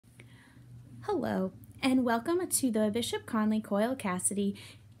Hello, and welcome to the Bishop Connolly Coyle Cassidy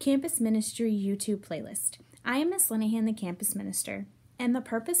Campus Ministry YouTube playlist. I am Miss Linehan, the campus minister, and the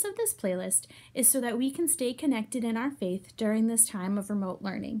purpose of this playlist is so that we can stay connected in our faith during this time of remote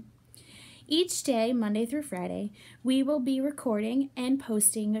learning. Each day, Monday through Friday, we will be recording and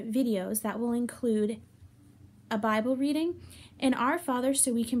posting videos that will include a Bible reading, and Our Father,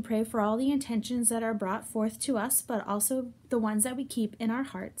 so we can pray for all the intentions that are brought forth to us, but also the ones that we keep in our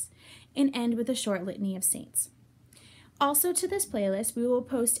hearts, and end with a short litany of saints. Also to this playlist, we will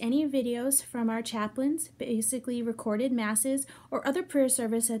post any videos from our chaplains, basically recorded masses or other prayer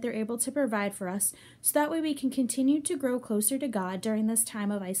service that they're able to provide for us, so that way we can continue to grow closer to God during this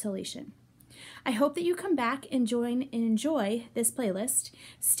time of isolation. I hope that you come back and enjoy this playlist.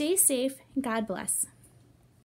 Stay safe, and God bless.